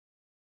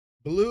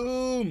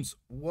Blooms,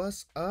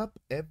 what's up,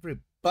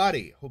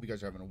 everybody? Hope you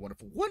guys are having a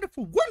wonderful,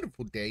 wonderful,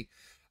 wonderful day.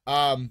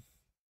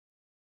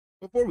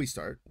 Before we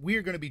start, we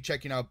are going to be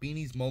checking out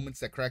BINI's Moments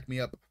That Crack Me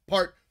Up,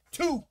 part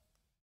 2.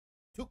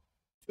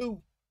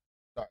 Sorry.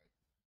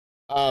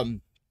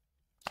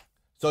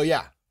 So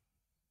yeah,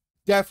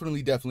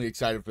 definitely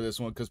excited for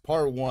this one because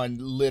part 1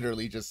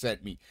 literally just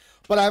sent me.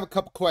 But I have a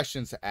couple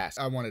questions to ask.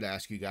 I wanted to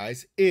ask you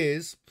guys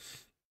is,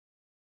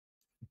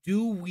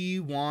 do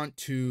we want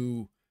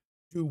to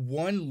do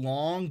one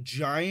long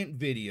giant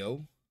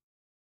video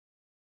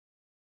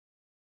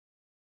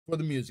for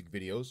the music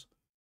videos,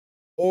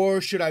 or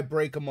should I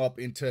break them up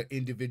into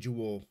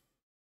individual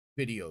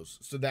videos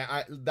so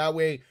that that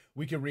way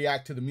we can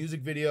react to the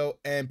music video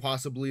and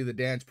possibly the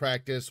dance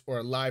practice or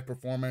a live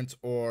performance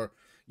or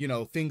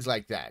things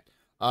like that?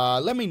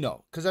 Let me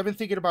know, because I've been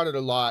thinking about it a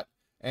lot,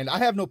 and I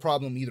have no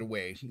problem either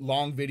way.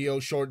 Long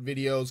videos, short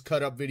videos,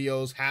 cut up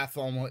videos, half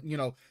on,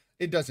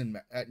 it doesn't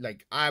matter.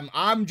 Like,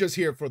 I'm just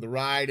here for the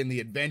ride and the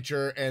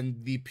adventure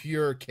and the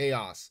pure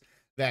chaos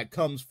that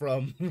comes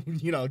from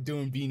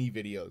doing BINI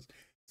videos.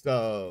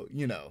 So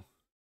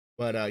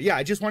but yeah,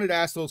 I just wanted to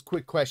ask those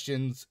quick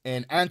questions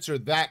and answer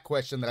that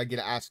question that I get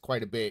asked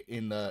quite a bit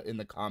in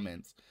the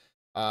comments.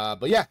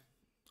 But yeah,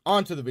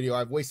 on to the video.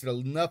 I've wasted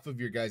enough of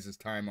your guys'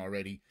 time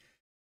already,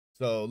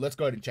 so let's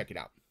go ahead and check it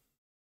out.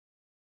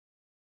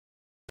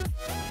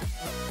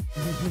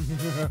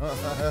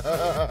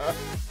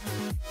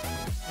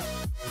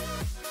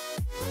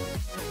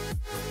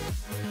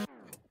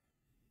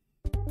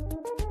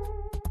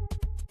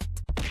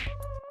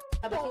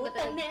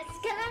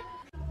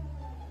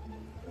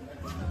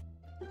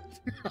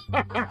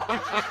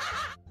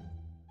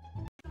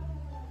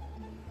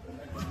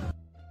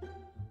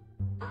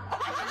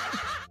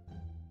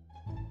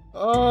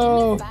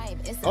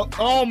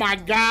 Oh my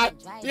God.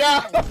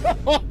 Yeah.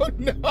 Oh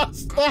no,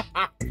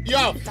 stop.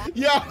 Yo.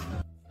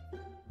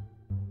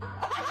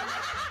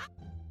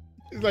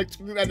 It's like,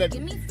 give me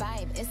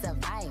vibe, it's a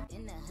vibe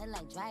in the hood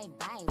like drive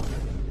by.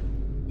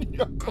 I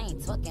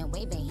ain't talking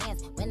waving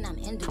hands when I'm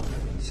in the.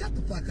 Shut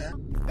the fuck up.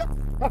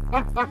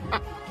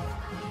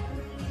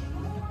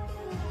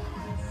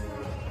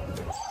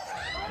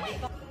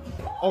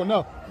 Oh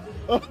no.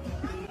 Oh.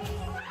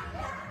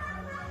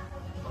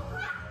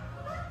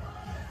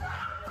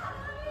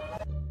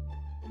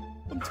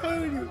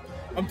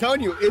 I'm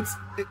telling you, it's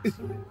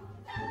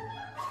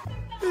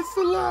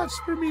the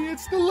last for me.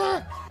 It's the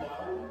last.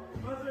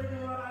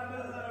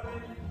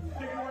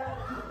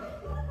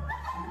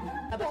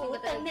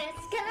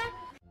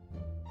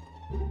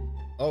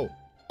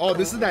 Oh,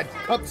 this is that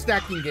cup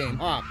stacking game,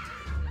 huh?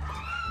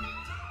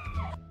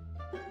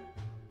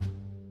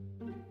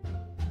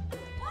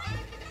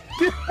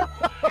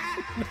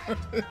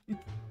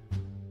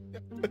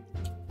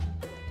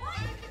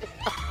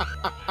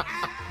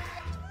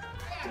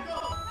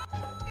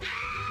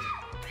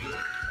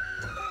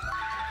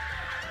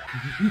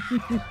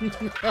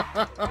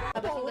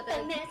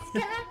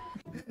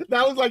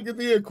 That was like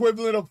the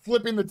equivalent of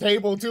flipping the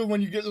table too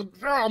when you get, oh,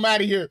 I'm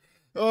out of here.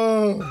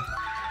 Oh.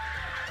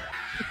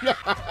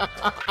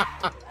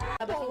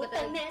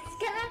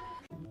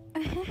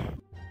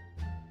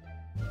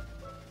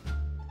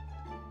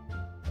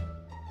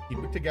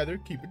 Keep it together,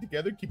 keep it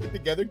together, keep it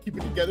together, keep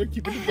it together,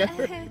 keep it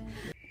together.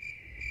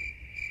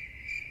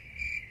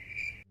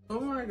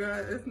 Oh my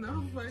God, it's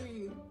not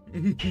funny.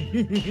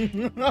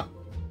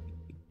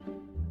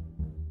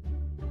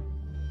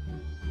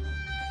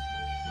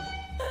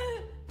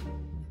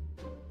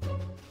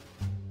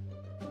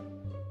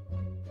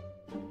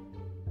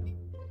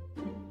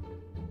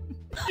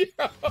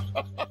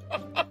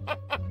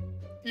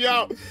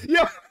 Yo.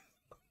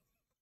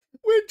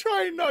 We're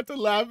trying not to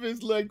laugh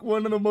is like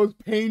one of the most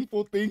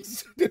painful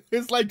things.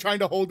 It's like trying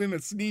to hold in a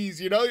sneeze,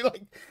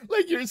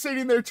 like you're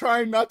sitting there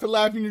trying not to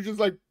laugh and you're just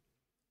like,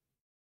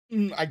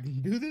 I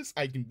can do this,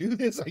 I can do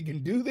this, I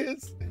can do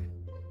this.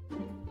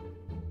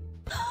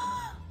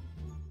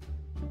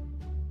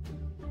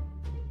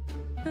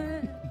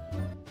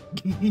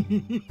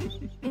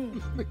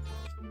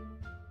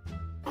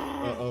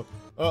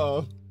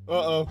 Uh-oh.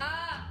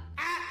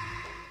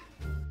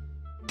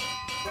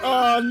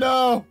 Oh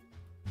no!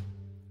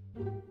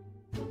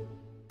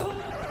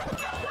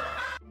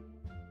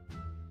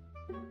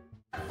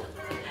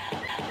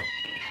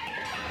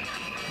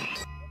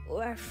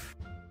 Woof.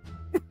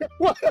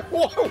 What's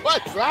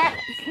that?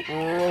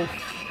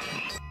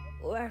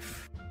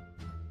 Woof.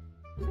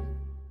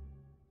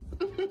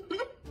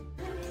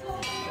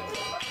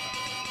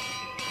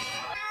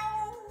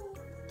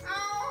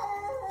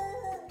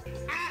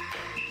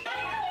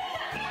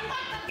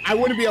 I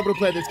wouldn't be able to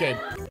play this game.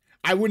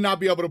 I would not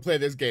be able to play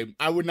this game.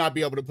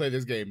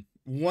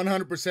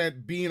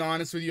 100% being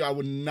honest with you, I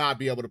would not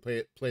be able to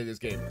play this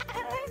game.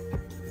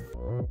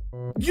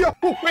 Yo,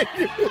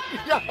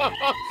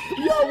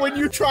 when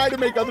you try to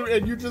make other,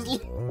 and you just,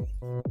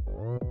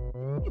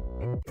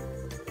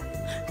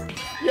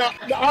 yeah,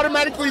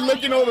 automatically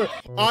looking over,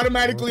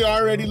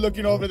 already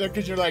looking over there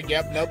because you're like,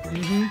 yep, nope,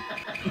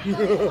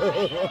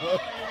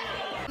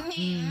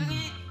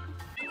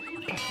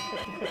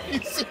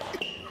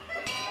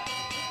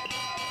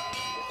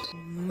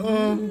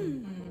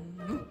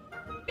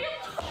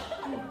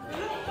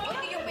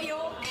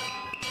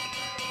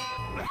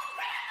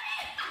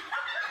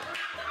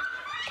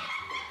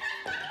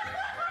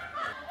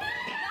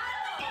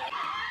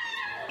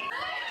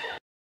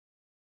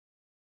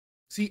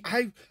 See,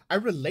 I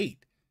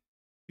relate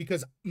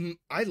because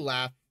I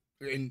laugh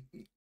and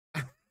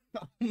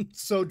I'm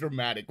so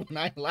dramatic when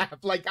I laugh.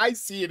 Like I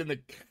see it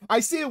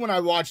when I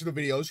watch the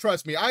videos.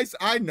 Trust me, I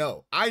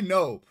know.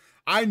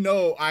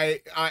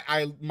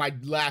 My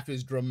laugh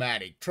is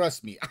dramatic.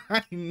 Trust me,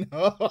 I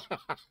know.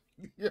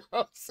 You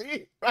know,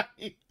 see,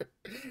 right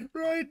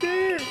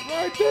there.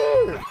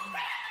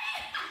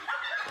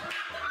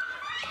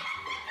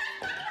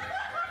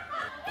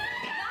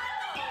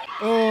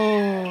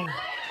 Oh,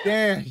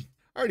 dang!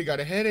 I already got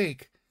a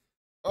headache.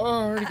 Oh,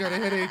 I already got a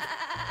headache.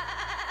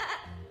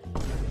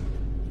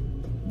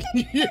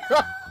 Yeah.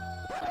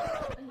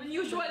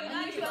 Unusual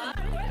nga, di ba?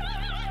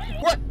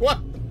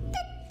 What?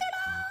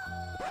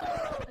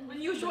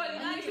 Unusual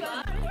nga, di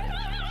ba?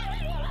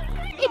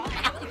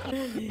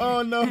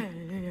 Oh no.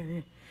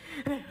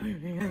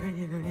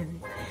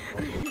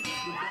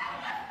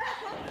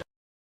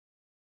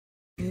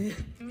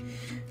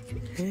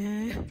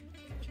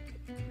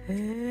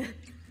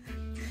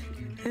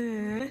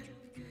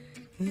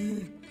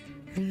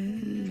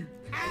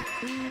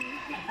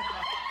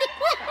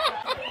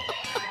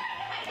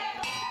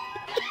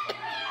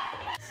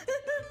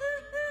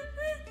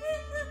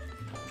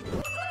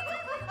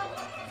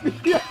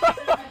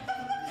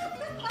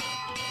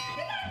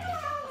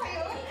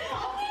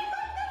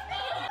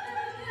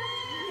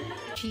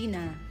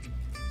 China.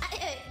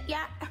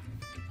 Yeah.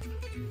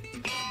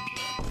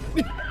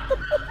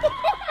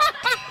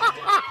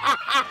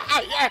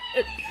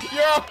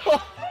 Yo.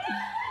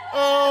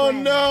 Oh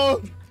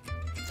no.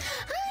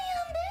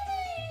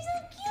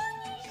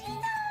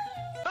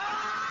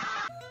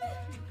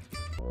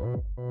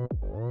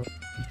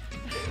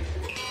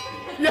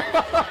 Yeah.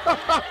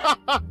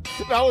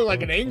 That was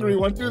like an angry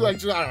one too.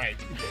 Like, all right.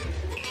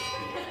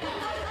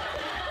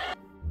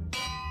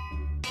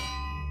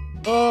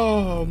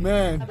 Oh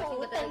man.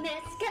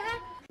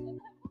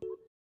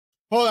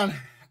 Hold on.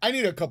 I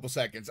need a couple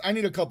seconds.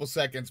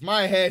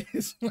 My head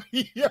is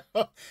like, yeah.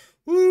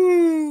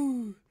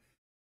 Woo.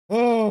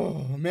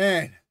 Oh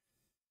man.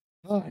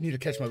 Oh, I need to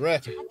catch my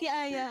breath. Ate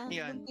Aya,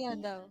 Yun. lumpia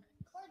daw.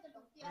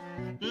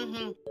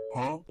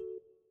 Huh?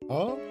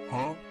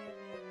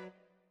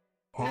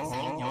 Sa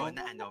inyo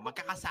na ano,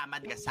 magkakasama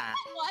ka sa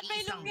At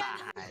may isang lumpia.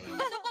 bahay.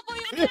 Ano po po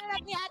yung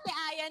pinarap ni Ate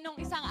Aya nung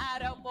isang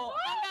araw po?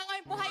 Hanggang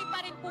ngayon buhay pa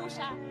rin po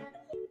siya.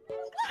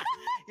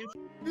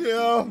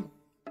 Yeah.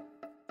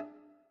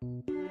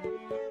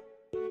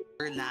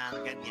 Lang,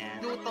 ganyan.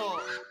 Luto.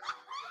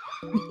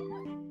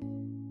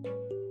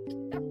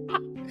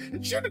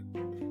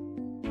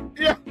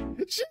 Yeah,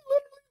 she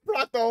literally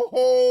brought the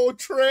whole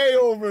tray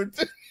over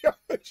to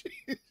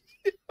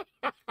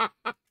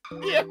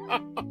yeah.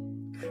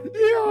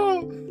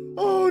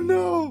 Oh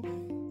no.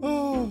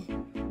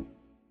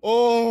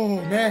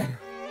 Oh man.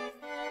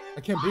 I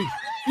can't breathe.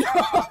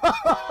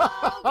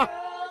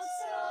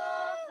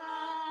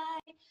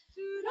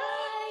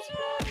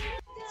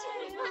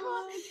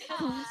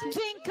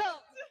 Twinkle,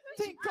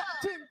 twinkle,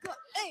 twinkle,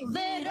 hey,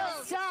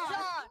 little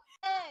star,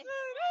 hey,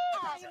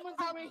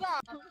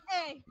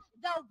 hey,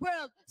 the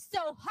world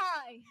so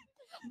high.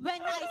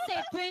 When I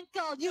say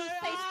twinkle, you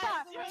say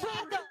star.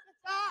 Twinkle,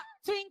 star,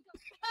 twinkle.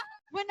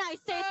 When I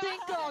say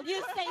twinkle,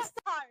 you say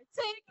star.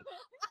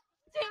 Twinkle,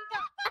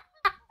 twinkle.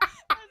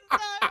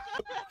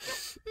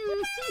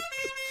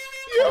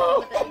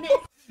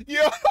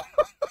 Yo.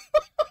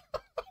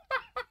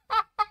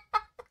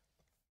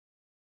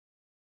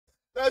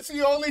 That's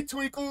the only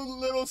twinkle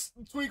little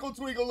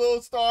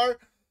star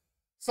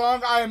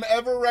song I am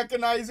ever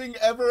recognizing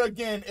ever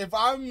again. If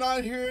I'm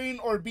not hearing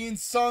or being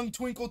sung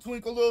Twinkle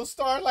Twinkle Little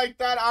Star like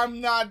that,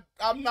 I'm not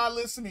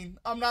listening.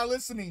 I'm not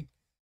listening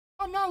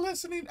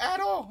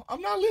at all.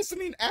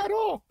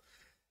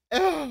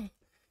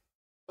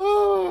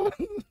 Oh.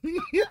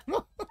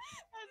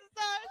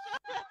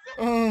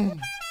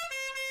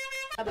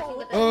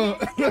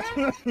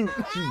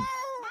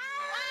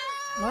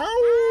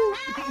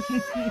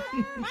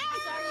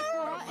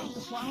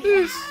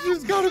 This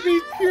just gotta be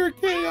pure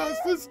chaos.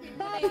 This.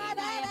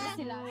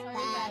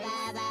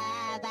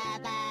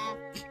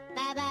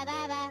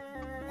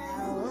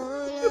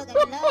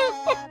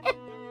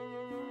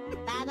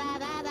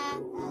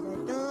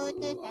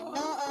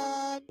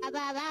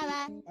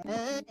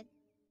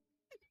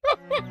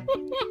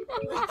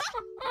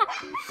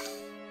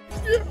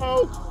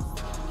 Yo.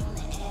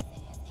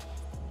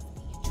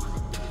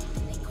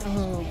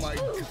 Oh my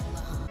god.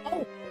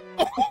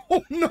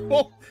 Oh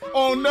no.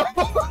 Oh no.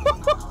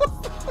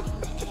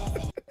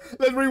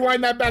 Let's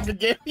rewind that back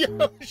again.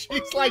 Yo,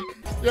 she's like,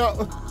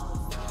 yo.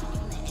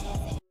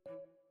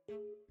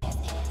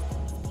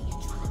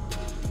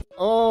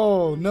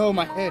 Oh no,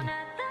 my head.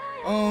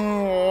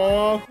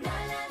 Oh.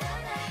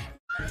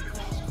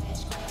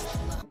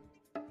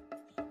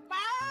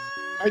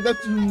 I got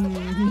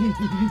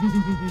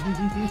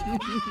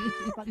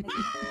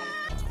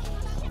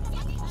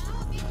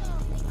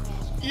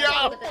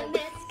yeah.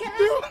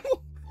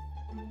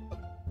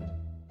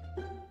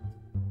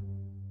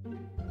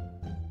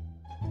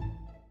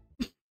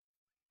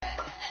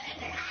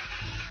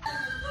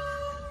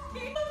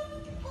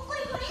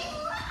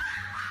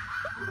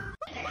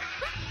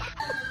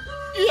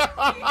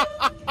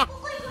 I'm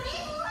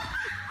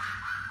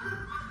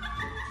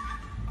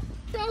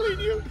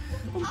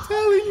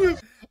telling you,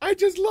 I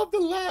just love the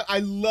laugh. I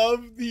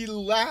love the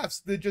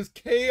laughs. They're just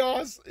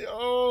chaos.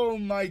 Oh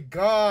my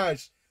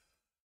gosh.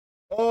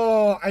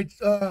 Oh,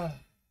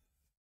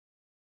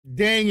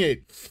 dang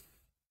it.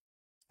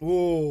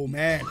 Oh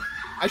man,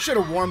 I should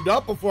have warmed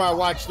up before I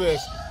watched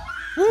this.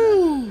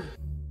 Woo.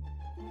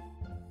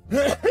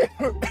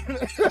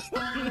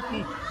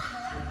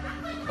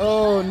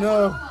 Oh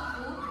no.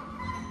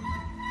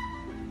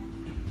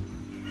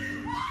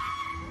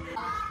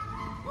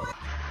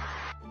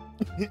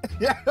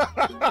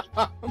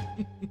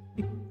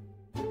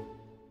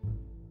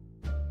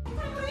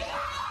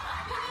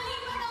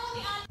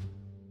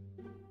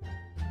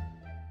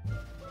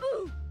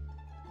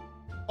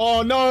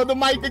 Oh no, the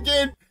mic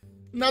again.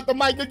 Not the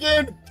mic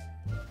again.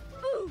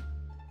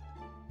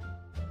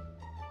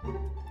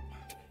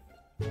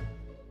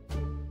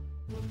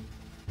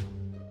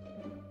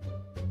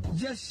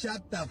 Just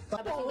shut the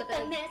fuck up.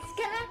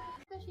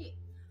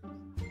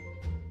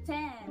 10. 10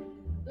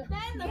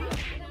 na ba?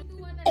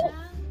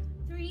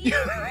 3.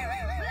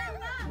 Wala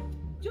na.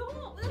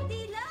 Joke. Walang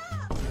tila.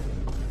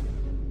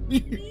 3,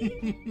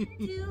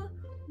 2,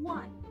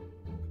 1.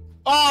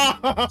 Ah!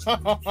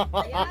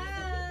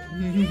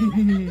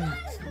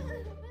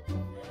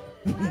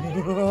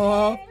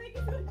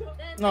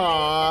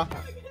 Aw.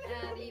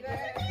 Happy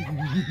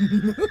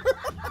birthday.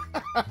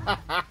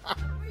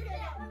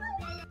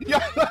 Yeah.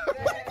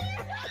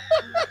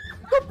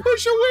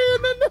 Push away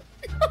and then.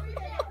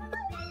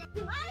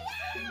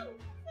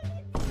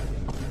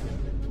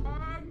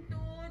 1, 2,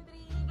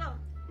 3, go.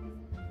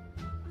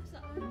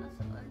 Nasaan?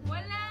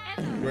 Wala.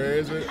 Where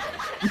is it?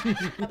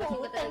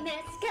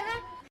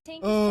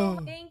 Thank Oh.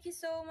 Thank you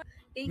so much.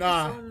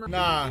 Nah,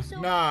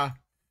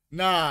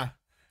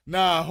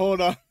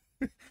 hold on.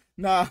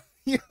 Nah.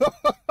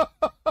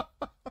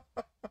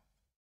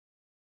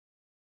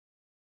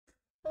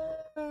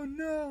 Oh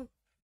no.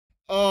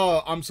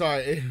 Oh, I'm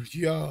sorry.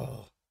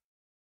 Yo.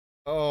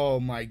 Oh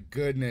my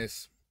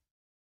goodness.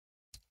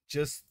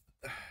 Just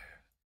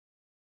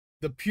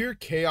the pure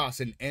chaos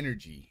and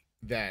energy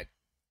that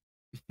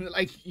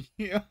like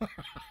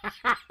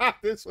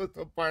this was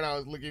the part I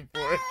was looking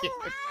for.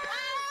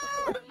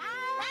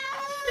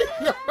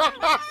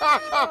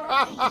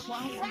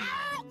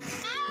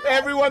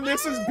 Everyone,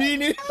 this is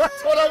BINI.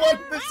 That's what I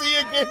wanted to see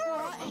again.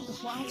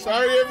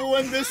 Sorry,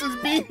 everyone, this is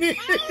BINI.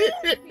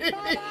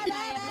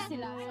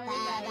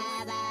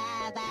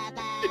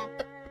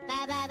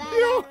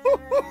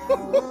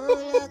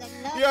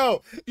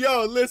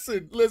 Yo,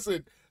 listen.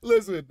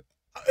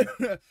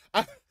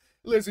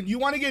 Listen, you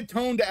want to get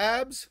toned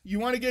abs?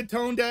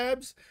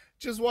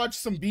 Just watch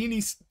some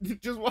BINI.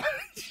 Just watch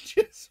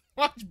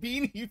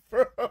BINI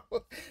for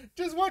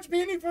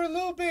a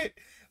little bit.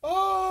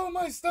 Oh,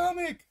 my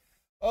stomach.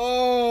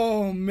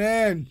 Oh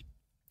man,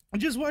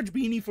 just watch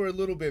BINI for a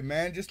little bit,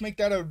 man. Just make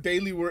that a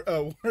daily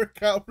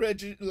workout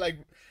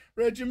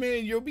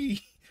regimen. You'll be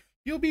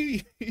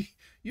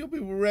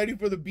ready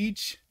for the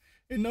beach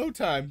in no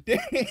time.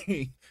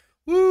 Dang.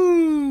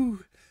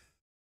 Woo.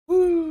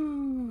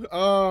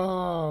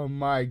 Oh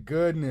my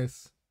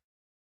goodness.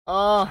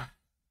 That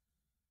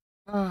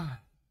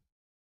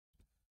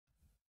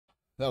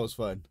was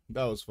fun.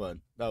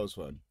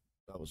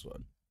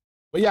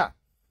 But yeah,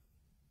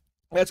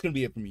 that's gonna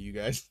be it for me, you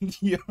guys.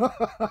 Yeah.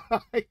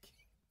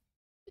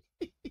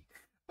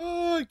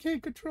 I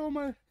can't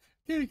control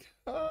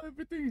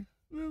everything.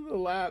 The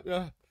laugh.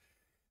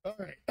 All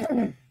right.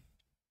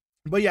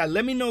 But yeah,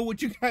 let me know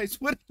what you guys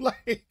would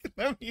like.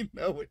 Let me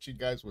know what you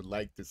guys would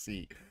like to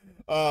see.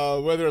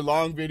 Whether a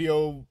long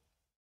video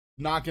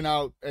knocking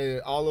out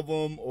all of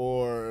them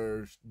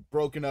or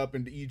broken up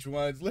into each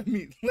ones. Let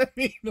me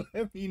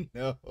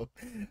know.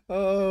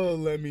 Oh,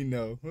 let me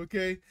know.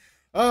 Okay.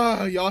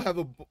 Y'all have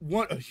I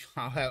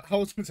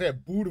was gonna say a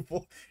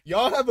beautiful.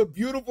 Y'all have a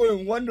beautiful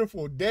and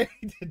wonderful day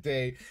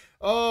today.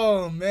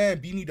 Oh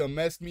man, BINI done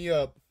messed me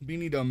up.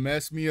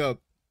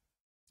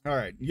 All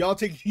right, y'all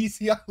take it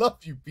easy. I love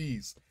you.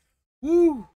 Peace. Woo.